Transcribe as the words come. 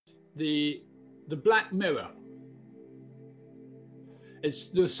the Black Mirror.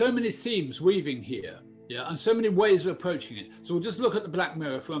 There's so many themes weaving here, yeah, and so many ways of approaching it. So we'll just look at the Black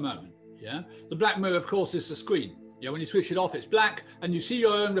Mirror for a moment, yeah. The Black Mirror, of course, is the screen. Yeah, when you switch it off, it's black, and you see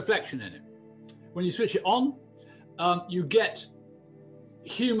your own reflection in it. When you switch it on, you get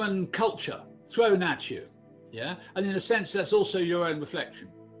human culture thrown at you, yeah, and in a sense, that's also your own reflection.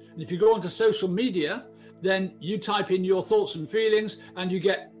 And if you go onto social media, then you type in your thoughts and feelings, and you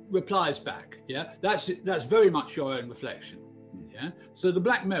get replies back, yeah. That's very much your own reflection. Yeah. So the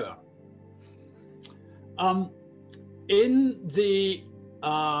Black Mirror. In the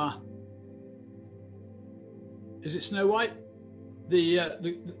is it Snow White?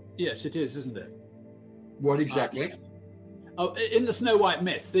 Yes, it is, isn't it? What exactly? In the Snow White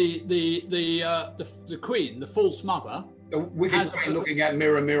myth, the queen, the false mother, The wicked queen looking at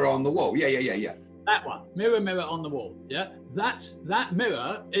mirror, mirror on the wall. Yeah. That one, mirror, mirror on the wall. Yeah, that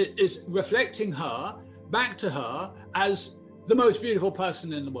mirror is reflecting her back to her as the most beautiful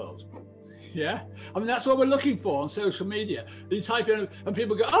person in the world. Yeah, I mean, that's what we're looking for on social media. You type in and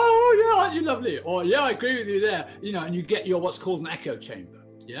people go, oh yeah, aren't you lovely? Or yeah, I agree with you there. You know, and you get your what's called an echo chamber.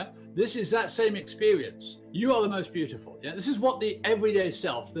 Yeah, this is that same experience. You are the most beautiful. Yeah, this is what the everyday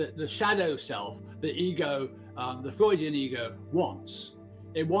self, the shadow self, the ego, the Freudian ego wants.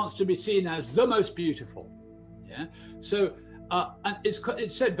 It wants to be seen as the most beautiful. Yeah, so and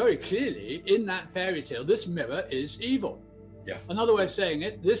it's said very clearly in that fairy tale, this mirror is evil. Yeah. Another way of saying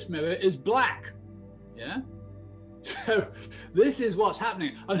it, this mirror is black. Yeah. So this is what's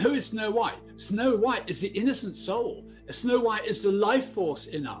happening. And who is Snow White? Snow White is the innocent soul. Snow White is the life force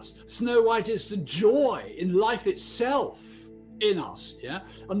in us. Snow White is the joy in life itself in us. Yeah.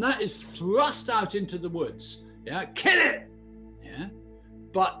 And that is thrust out into the woods. Yeah. Kill it. Yeah.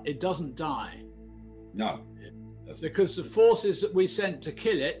 But it doesn't die. No. Because the forces that we sent to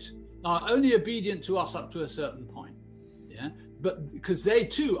kill it are only obedient to us up to a certain point. Yeah, but because they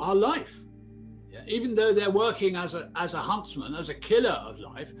too are life. Yeah, even though they're working as a huntsman, as a killer of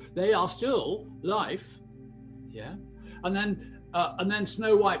life, they are still life. Yeah, and then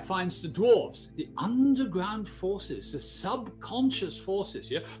Snow White finds the dwarves, the underground forces, the subconscious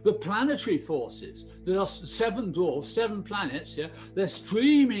forces. Yeah, the planetary forces. There are 7 dwarves, 7 planets. Yeah, they're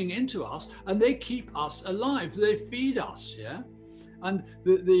streaming into us, and they keep us alive. They feed us. Yeah. And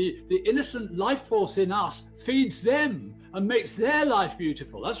the innocent life force in us feeds them and makes their life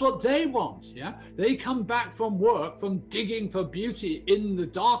beautiful. That's what they want, yeah? They come back from work, from digging for beauty in the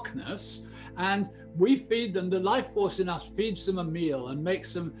darkness, and we feed them. The life force in us feeds them a meal and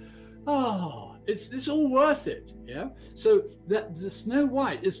makes them, it's all worth it, yeah? So that the Snow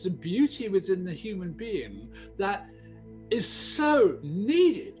White is the beauty within the human being that is so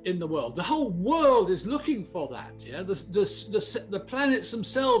needed in the world. The whole world is looking for that. Yeah, the planets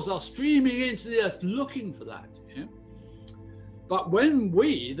themselves are streaming into the earth looking for that. Yeah, but when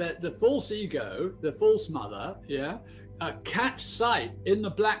we, the false ego, the false mother, yeah, catch sight in the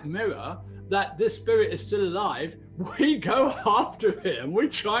Black Mirror that this spirit is still alive, we go after it and we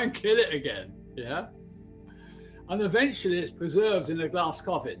try and kill it again. Yeah, and eventually it's preserved in a glass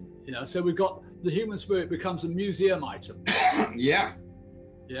coffin. You know, so we've got. The human spirit becomes a museum item. Yeah.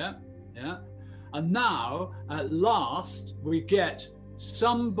 And now, at last, we get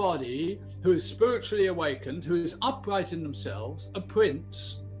somebody who is spiritually awakened, who is upright in themselves, a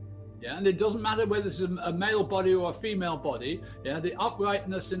prince. Yeah, and it doesn't matter whether it's a male body or a female body. Yeah, the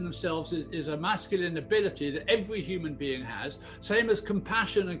uprightness in themselves is a masculine ability that every human being has, same as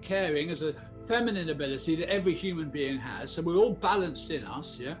compassion and caring as a feminine ability that every human being has. So we're all balanced in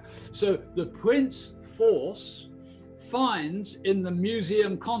us. Yeah. So the Prince force finds in the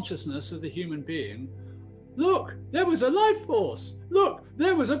museum consciousness of the human being, look, there was a life force. Look,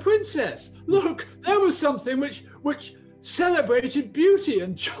 there was a princess. Look, there was something which celebrated beauty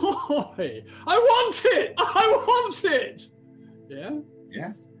and joy. I want it. I want it. Yeah.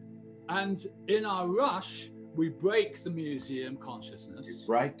 Yeah. And in our rush, we break the museum consciousness. You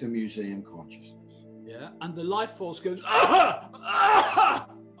break the museum consciousness. Yeah, and the life force goes,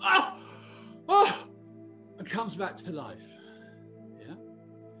 and comes back to life. Yeah,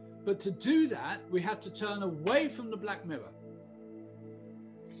 but to do that, we have to turn away from the Black Mirror.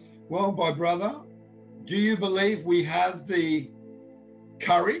 Well, my brother, do you believe we have the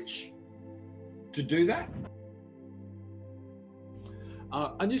courage to do that?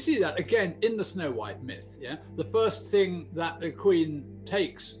 And you see that again in the Snow White myth. Yeah, the first thing that the queen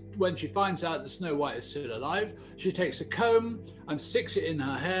takes when she finds out that Snow White is still alive, she takes a comb and sticks it in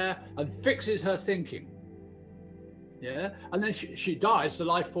her hair and fixes her thinking. Yeah, and then she dies, the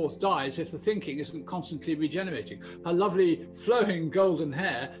life force dies if the thinking isn't constantly regenerating. Her lovely flowing golden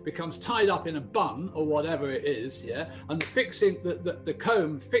hair becomes tied up in a bun or whatever it is, yeah, and the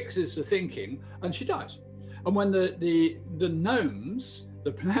comb fixes the thinking, and she dies. And when the gnomes,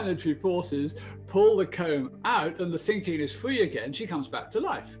 the planetary forces, pull the comb out and the thinking is free again, she comes back to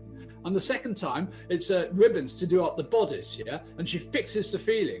life. And the second time, it's ribbons to do up the bodice, yeah, and she fixes the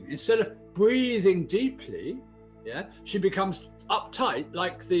feeling. Instead of breathing deeply, yeah, she becomes uptight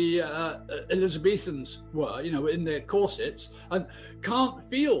like the Elizabethans were, you know, in their corsets, and can't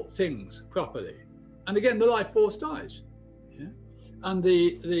feel things properly. And again, the life force dies, yeah, and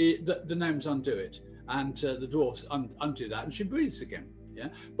the gnomes undo it, and the dwarves undo that, and she breathes again, yeah.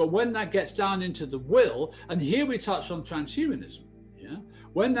 But when that gets down into the will, and here we touch on transhumanism, yeah,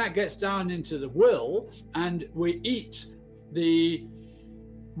 when that gets down into the will, and we eat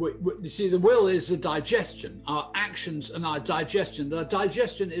you see, the will is the digestion, our actions and our digestion. The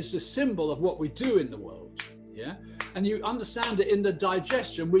digestion is the symbol of what we do in the world, yeah? And you understand that in the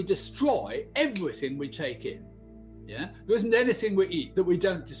digestion, we destroy everything we take in, yeah? There isn't anything we eat that we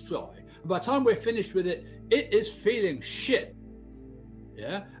don't destroy. And by the time we're finished with it, it is feeling shit,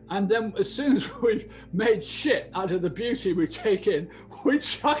 yeah? And then as soon as we've made shit out of the beauty we take in, we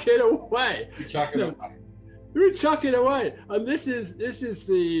chuck it away. We chuck it away, and this is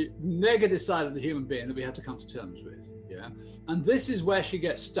the negative side of the human being that we have to come to terms with, yeah. And this is where she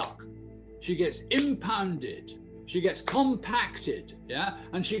gets stuck. She gets impounded. She gets compacted, yeah.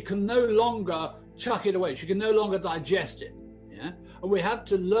 And she can no longer chuck it away. She can no longer digest it, yeah. And we have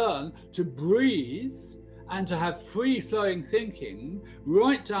to learn to breathe and to have free-flowing thinking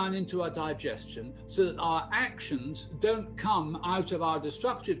right down into our digestion, so that our actions don't come out of our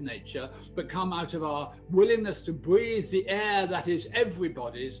destructive nature, but come out of our willingness to breathe the air that is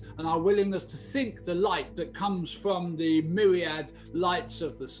everybody's, and our willingness to think the light that comes from the myriad lights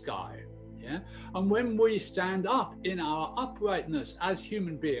of the sky. Yeah? And when we stand up in our uprightness as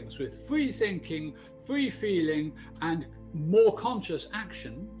human beings with free thinking, free feeling, and more conscious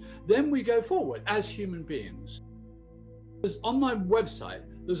action, then we go forward as human beings. On my website,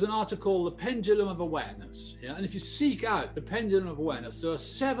 there's an article, The Pendulum of Awareness. Yeah? And if you seek out the Pendulum of Awareness, there are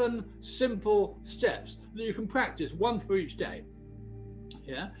 7 simple steps that you can practice, one for each day,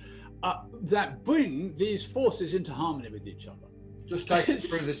 yeah? That bring these forces into harmony with each other. Just take us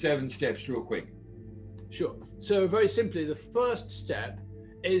through the 7 steps real quick. Sure. So very simply, the first step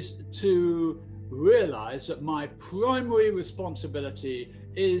is to realize that my primary responsibility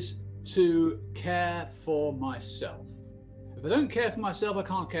is to care for myself. If I don't care for myself, I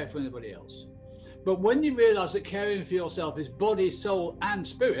can't care for anybody else. But when you realize that caring for yourself is body, soul, and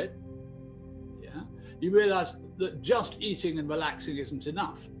spirit, yeah, you realize that just eating and relaxing isn't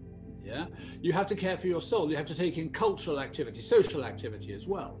enough. Yeah, you have to care for your soul. You have to take in cultural activity, social activity as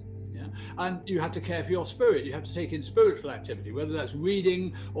well. Yeah, and you have to care for your spirit. You have to take in spiritual activity, whether that's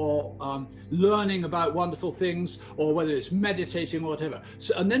reading or learning about wonderful things, or whether it's meditating or whatever.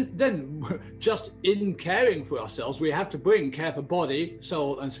 So, and then just in caring for ourselves, we have to bring care for body,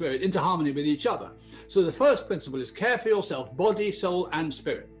 soul, and spirit into harmony with each other. So the first principle is care for yourself, body, soul, and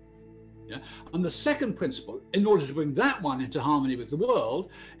spirit. Yeah? And the second principle, in order to bring that one into harmony with the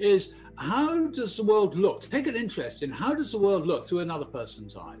world, is how does the world look? Take an interest in how does the world look through another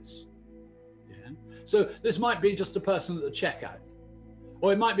person's eyes. Yeah? So this might be just a person at the checkout,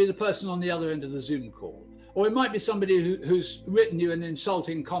 or it might be the person on the other end of the Zoom call, or it might be somebody who's written you an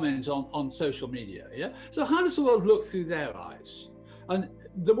insulting comment on social media. Yeah? So how does the world look through their eyes? And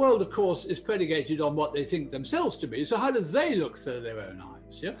the world, of course, is predicated on what they think themselves to be. So how do they look through their own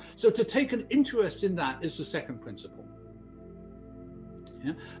eyes? Yeah. So to take an interest in that is the second principle.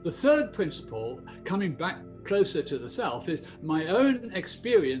 Yeah. The third principle, coming back closer to the self, is my own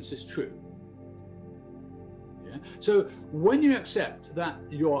experience is true. Yeah. So when you accept that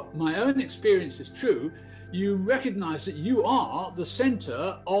my own experience is true, you recognize that you are the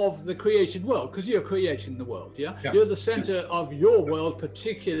center of the created world, because you're creating the world. Yeah? You're the center of your world,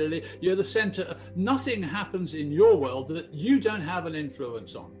 particularly. You're the center. Nothing happens in your world that you don't have an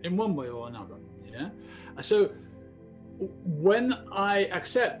influence on in one way or another. Yeah. So when I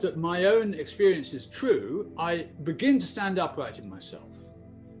accept that my own experience is true, I begin to stand upright in myself,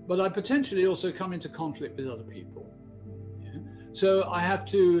 but I potentially also come into conflict with other people. Yeah? So I have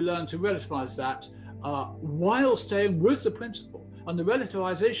to learn to relativize that while staying with the principle. And the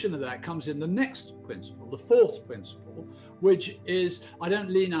relativization of that comes in the next principle, the fourth principle, which is I don't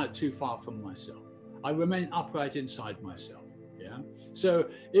lean out too far from myself. I remain upright inside myself. Yeah. So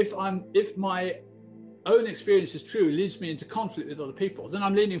if my own experience is true, leads me into conflict with other people, then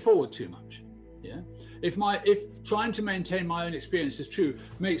I'm leaning forward too much. Yeah. If trying to maintain my own experience is true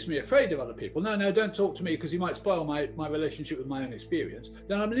makes me afraid of other people, no, don't talk to me because you might spoil my relationship with my own experience,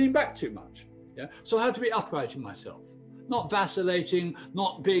 then I'm leaning back too much. Yeah. So I have to be upright in myself, not vacillating,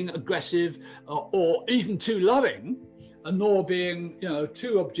 not being aggressive or even too loving, and nor being,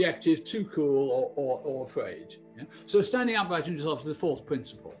 too objective, too cool or afraid. Yeah? So standing upright in yourself is the fourth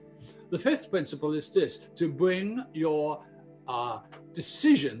principle. The fifth principle is this: to bring your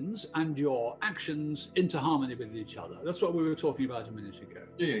decisions and your actions into harmony with each other. That's what we were talking about a minute ago.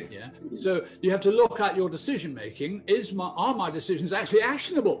 Yeah. So you have to look at your decision making. Are my decisions actually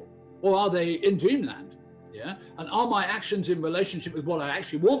actionable, or are they in dreamland? Yeah. And are my actions in relationship with what I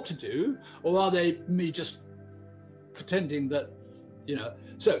actually want to do, or are they me just pretending that,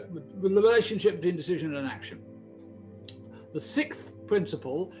 So the relationship between decision and action. The sixth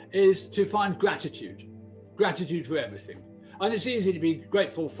principle is to find gratitude for everything. And it's easy to be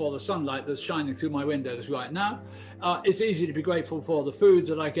grateful for the sunlight that's shining through my windows right now. It's easy to be grateful for the food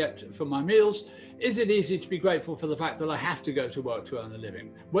that I get from my meals. Is it easy to be grateful for the fact that I have to go to work to earn a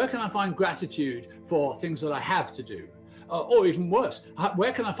living? Where can I find gratitude for things that I have to do? Or even worse,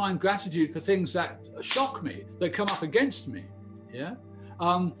 where can I find gratitude for things that shock me, that come up against me? Yeah.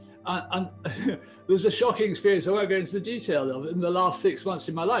 And there's a shocking experience, I won't go into the detail of it, in the last 6 months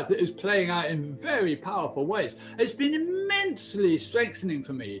in my life that is playing out in very powerful ways. It's been immensely strengthening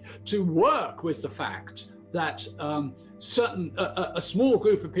for me to work with the fact that a small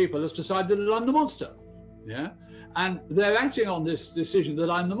group of people has decided that I'm the monster. Yeah. And they're acting on this decision that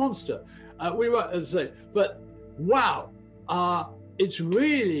I'm the monster. We were, as I say, but wow. It's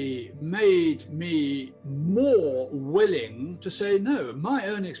really made me more willing to say, no, my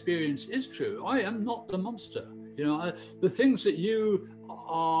own experience is true. I am not the monster. The things that you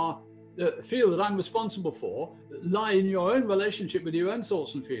feel that I'm responsible for lie in your own relationship with your own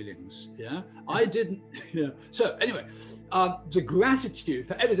thoughts and feelings. Yeah, I didn't. Yeah. So anyway, the gratitude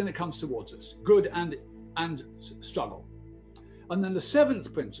for everything that comes towards us, good and struggle. And then the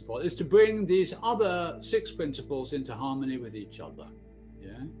seventh principle is to bring these other six principles into harmony with each other.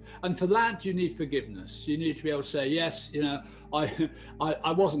 Yeah. And for that, you need forgiveness. You need to be able to say, yes,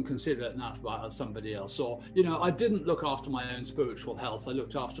 I wasn't considerate enough about somebody else, or, I didn't look after my own spiritual health. I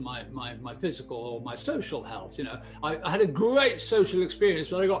looked after my physical or my social health. I had a great social experience,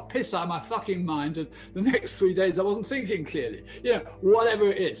 but I got pissed out of my fucking mind. And the next 3 days, I wasn't thinking clearly, whatever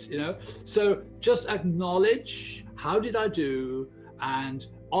it is, So just acknowledge, how did I do, and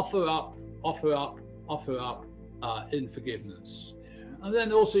offer up in forgiveness. And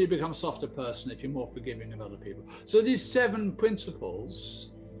then also you become a softer person if you're more forgiving of other people. So these 7 principles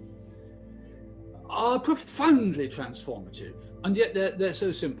are profoundly transformative, and yet they're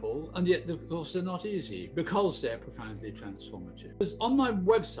so simple, and yet of course they're not easy because they're profoundly transformative. On my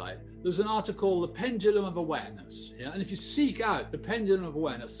website, there's an article, The Pendulum of Awareness. Yeah? And if you seek out the Pendulum of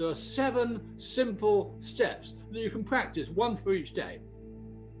Awareness, there are 7 simple steps that you can practice, one for each day.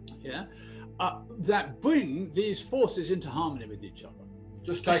 Yeah. That bring these forces into harmony with each other.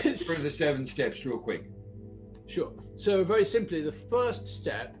 Just take us through the 7 steps real quick. Sure. So very simply, the first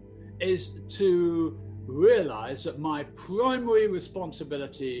step is to realize that my primary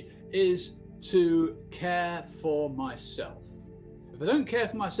responsibility is to care for myself. If I don't care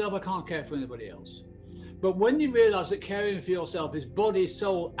for myself, I can't care for anybody else. But when you realize that caring for yourself is body,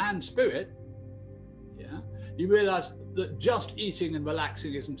 soul, and spirit, you realize that just eating and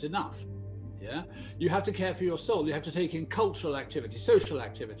relaxing isn't enough. Yeah, you have to care for your soul. You have to take in cultural activity, social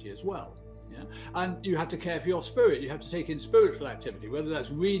activity as well. Yeah, and you have to care for your spirit. You have to take in spiritual activity, whether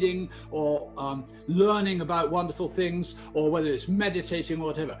that's reading or learning about wonderful things, or whether it's meditating or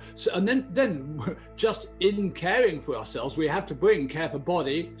whatever. So, and then just in caring for ourselves, we have to bring care for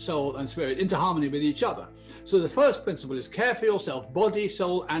body, soul, and spirit into harmony with each other. So the first principle is care for yourself, body,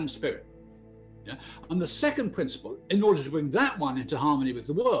 soul, and spirit. Yeah? And the second principle, in order to bring that one into harmony with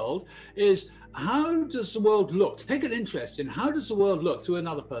the world, is how does the world look? Take an interest in how does the world look through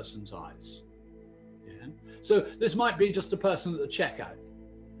another person's eyes. Yeah? So this might be just a person at the checkout,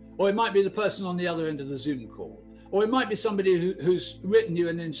 or it might be the person on the other end of the Zoom call, or it might be somebody who's written you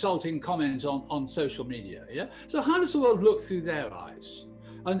an insulting comment on social media. Yeah. So how does the world look through their eyes?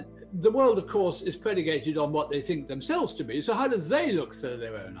 And the world, of course, is predicated on what they think themselves to be. So how do they look through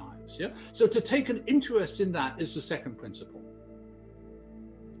their own eyes? Yeah. So to take an interest in that is the second principle.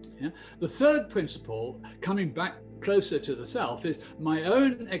 Yeah. The third principle, coming back closer to the self, is my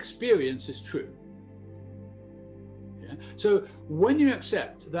own experience is true. Yeah. So when you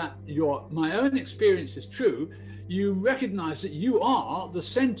accept that my own experience is true, you recognize that you are the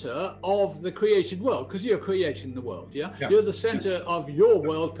center of the created world, because you're creating the world. Yeah? You're the center of your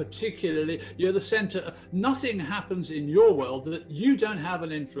world, particularly. You're the center. Nothing happens in your world that you don't have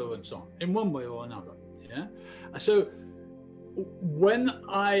an influence on in one way or another. Yeah. So when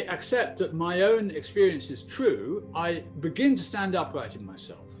I accept that my own experience is true, I begin to stand upright in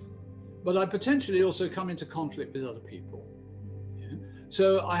myself, but I potentially also come into conflict with other people. Yeah?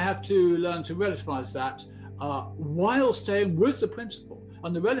 So I have to learn to relativize that while staying with the principle.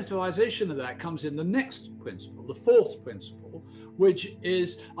 And the relativization of that comes in the next principle, the fourth principle, which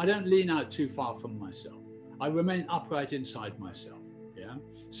is I don't lean out too far from myself. I remain upright inside myself. Yeah.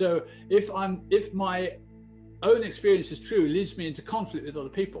 So if my own experience is true leads me into conflict with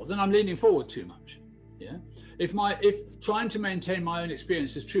other people, then I'm leaning forward too much. Yeah. If trying to maintain my own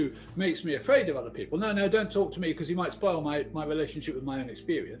experience is true makes me afraid of other people, no, don't talk to me because you might spoil my relationship with my own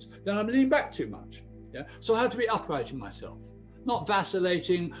experience, then I'm leaning back too much. Yeah. So I have to be upright in myself, not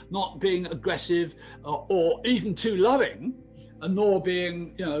vacillating, not being aggressive or even too loving, and nor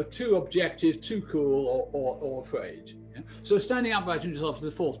being, too objective, too cool or afraid. Yeah? So standing upright in yourself is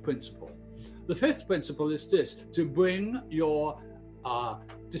the fourth principle. The fifth principle is this: to bring your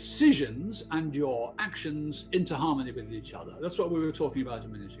decisions and your actions into harmony with each other. That's what we were talking about a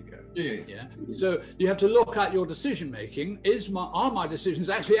minute ago. Yeah. So you have to look at your decision making. Are my decisions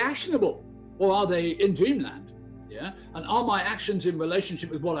actually actionable, or are they in dreamland? Yeah. And are my actions in relationship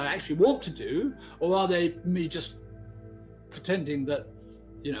with what I actually want to do, or are they me just pretending that,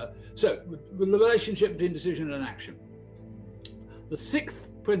 So the relationship between decision and action. The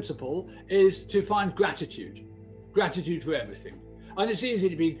sixth principle is to find gratitude for everything. And it's easy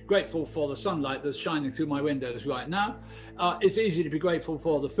to be grateful for the sunlight that's shining through my windows right now. It's easy to be grateful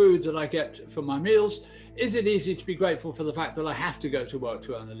for the food that I get from my meals. Is it easy to be grateful for the fact that I have to go to work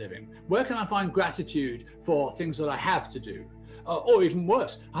to earn a living? Where can I find gratitude for things that I have to do? Or even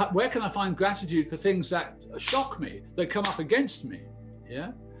worse, where can I find gratitude for things that shock me, that come up against me?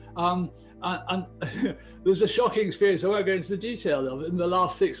 Yeah. And there's a shocking experience I won't go into the detail of in the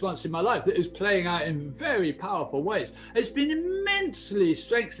last 6 months in my life that is playing out in very powerful ways. It's been immensely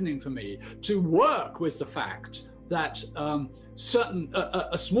strengthening for me to work with the fact that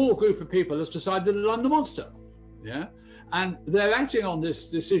a small group of people has decided that I'm the monster. Yeah, and they're acting on this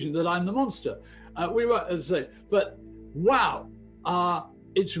decision that I'm the monster. We were, as I say, but wow.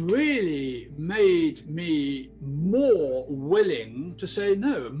 It's really made me more willing to say,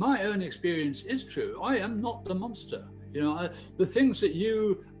 no, my own experience is true. I am not the monster. The things that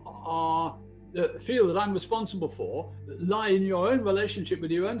you feel that I'm responsible for lie in your own relationship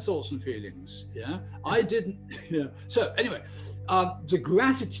with your own thoughts and feelings. Yeah, I didn't. So anyway, the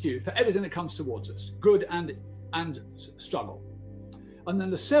gratitude for everything that comes towards us, good and struggle. And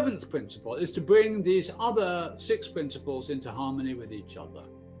then the seventh principle is to bring these other 6 principles into harmony with each other.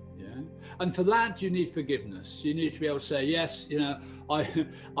 Yeah. And for that, you need forgiveness. You need to be able to say, yes,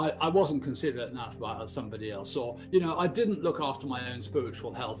 I wasn't considerate enough about somebody else, or, I didn't look after my own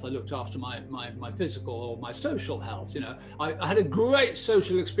spiritual health. I looked after my physical or my social health. I had a great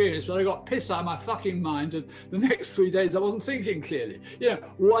social experience, but I got pissed out of my fucking mind. And the next 3 days, I wasn't thinking clearly,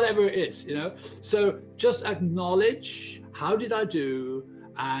 whatever it is, So just acknowledge, how did I do?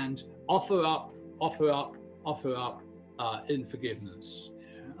 And offer up in forgiveness.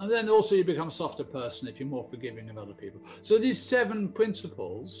 And then also you become a softer person if you're more forgiving of other people. So these 7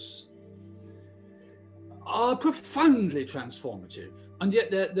 principles are profoundly transformative, and yet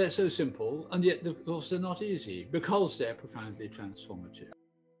they're so simple, and yet of course they're not easy, because they're profoundly transformative.